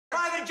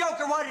fine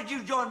joker, why did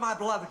you join my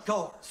beloved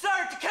corps? Sir,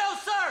 to kill,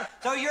 sir!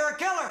 So you're a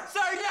killer?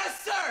 Sir,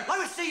 yes, sir! Let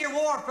me see your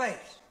war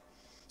face.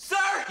 Sir!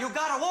 You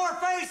got a war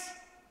face?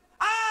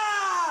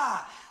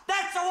 Ah!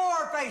 That's a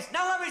war face!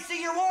 Now let me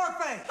see your war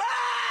face!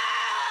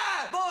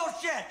 Ah!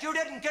 Bullshit! You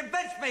didn't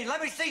convince me!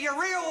 Let me see your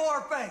real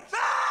war face!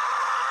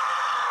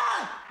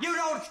 Ah! You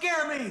don't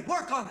scare me!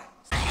 Work on it!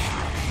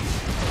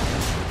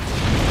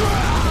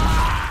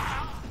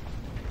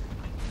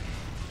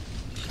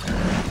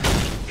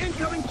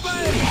 Incoming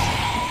fire!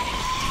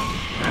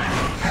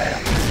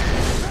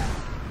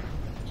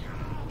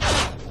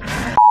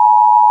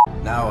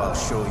 Now I'll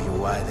show you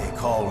why they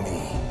call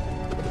me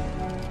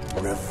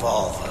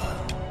Revolver.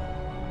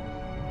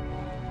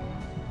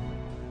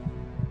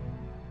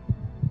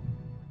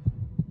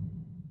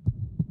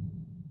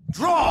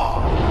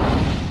 Draw!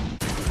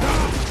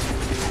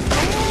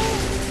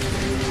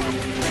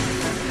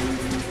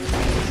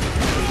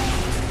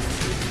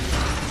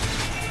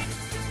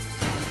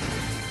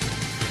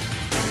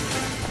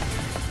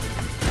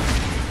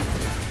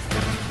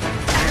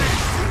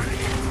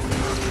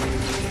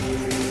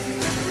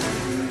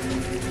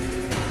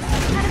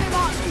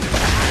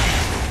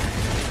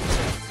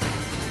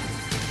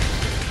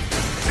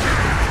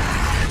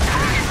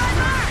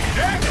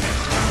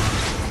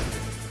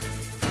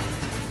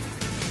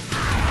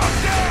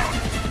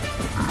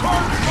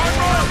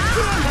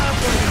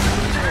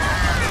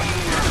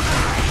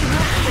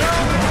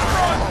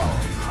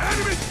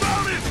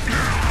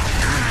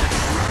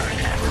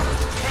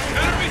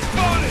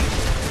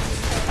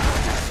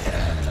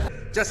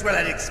 Just what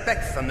I'd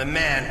expect from the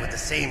man with the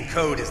same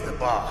code as the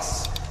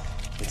boss.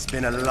 It's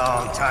been a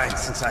long time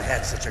since I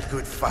had such a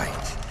good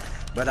fight,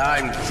 but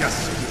I'm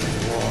just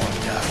getting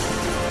warmed up.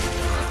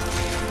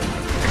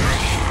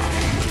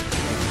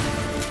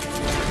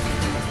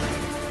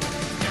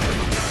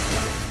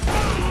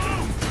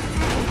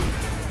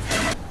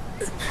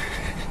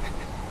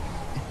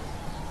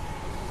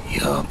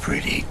 You're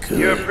pretty good.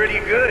 You're pretty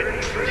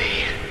good.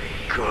 Pretty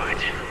good.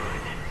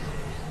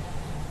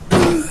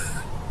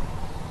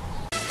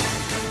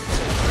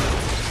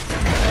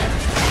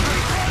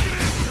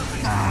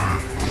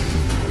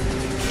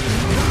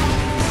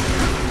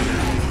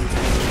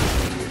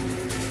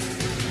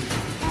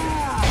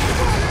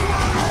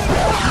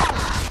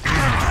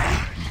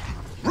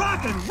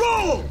 Rock and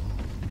roll!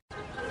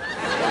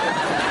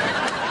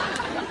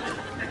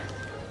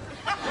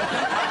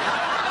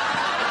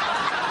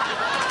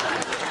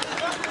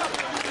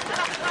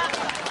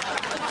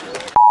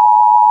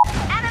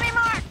 Enemy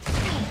mark!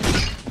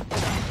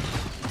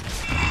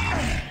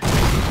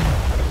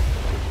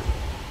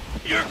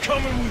 You're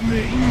coming with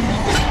me!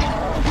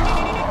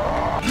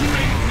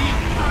 Make me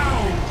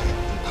proud!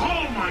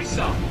 Call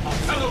myself a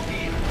fellow being!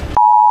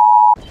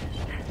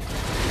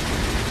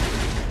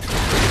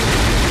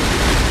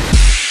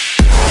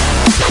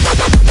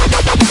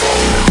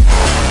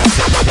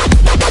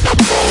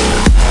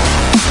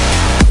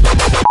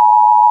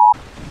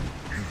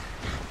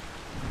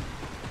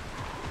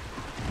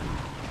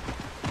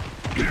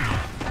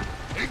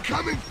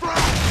 Incoming front!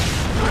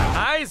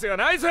 Nice,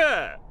 nice!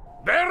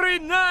 Very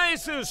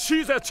nice,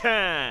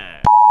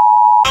 Caesar-chan!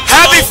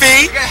 Happy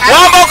feet!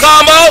 One more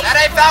combo! That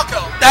ain't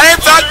Falco! That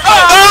ain't fun! Oh!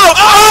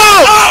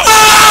 Oh!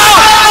 Oh!